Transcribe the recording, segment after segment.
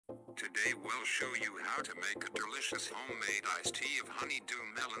Today we'll show you how to make a delicious homemade iced tea of honeydew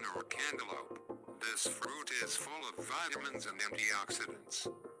melon or cantaloupe. This fruit is full of vitamins and antioxidants.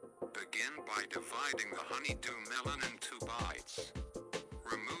 Begin by dividing the honeydew melon in 2 bites.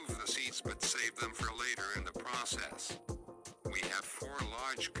 Remove the seeds but save them for later in the process. We have 4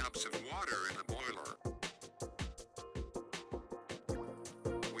 large cups of water in a boiler.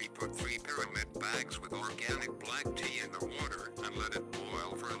 We put 3 pyramid bags with organic black tea in the water and let it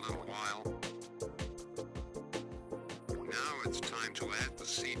boil for a little while. Now it's time to add the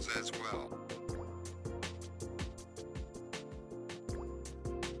seeds as well.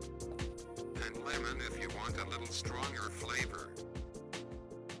 And lemon if you want a little stronger flavor.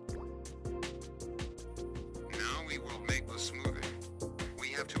 Now we will make the smoothie. We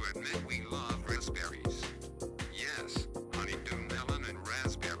have to admit we love raspberries. Yes, honeydew melon and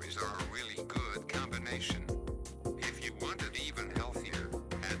raspberries are a really good combination. If you want it even healthier,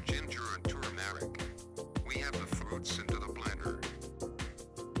 add ginger and turmeric. We have the fruits into the blender.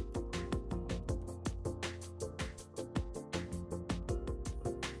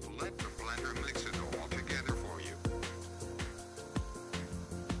 Let the blender mix it all together for you.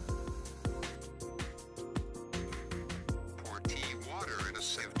 Pour tea water in a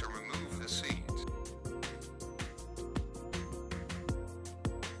sieve to remove the seeds.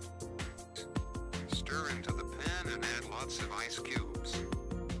 Stir into the pan and add lots of ice cubes.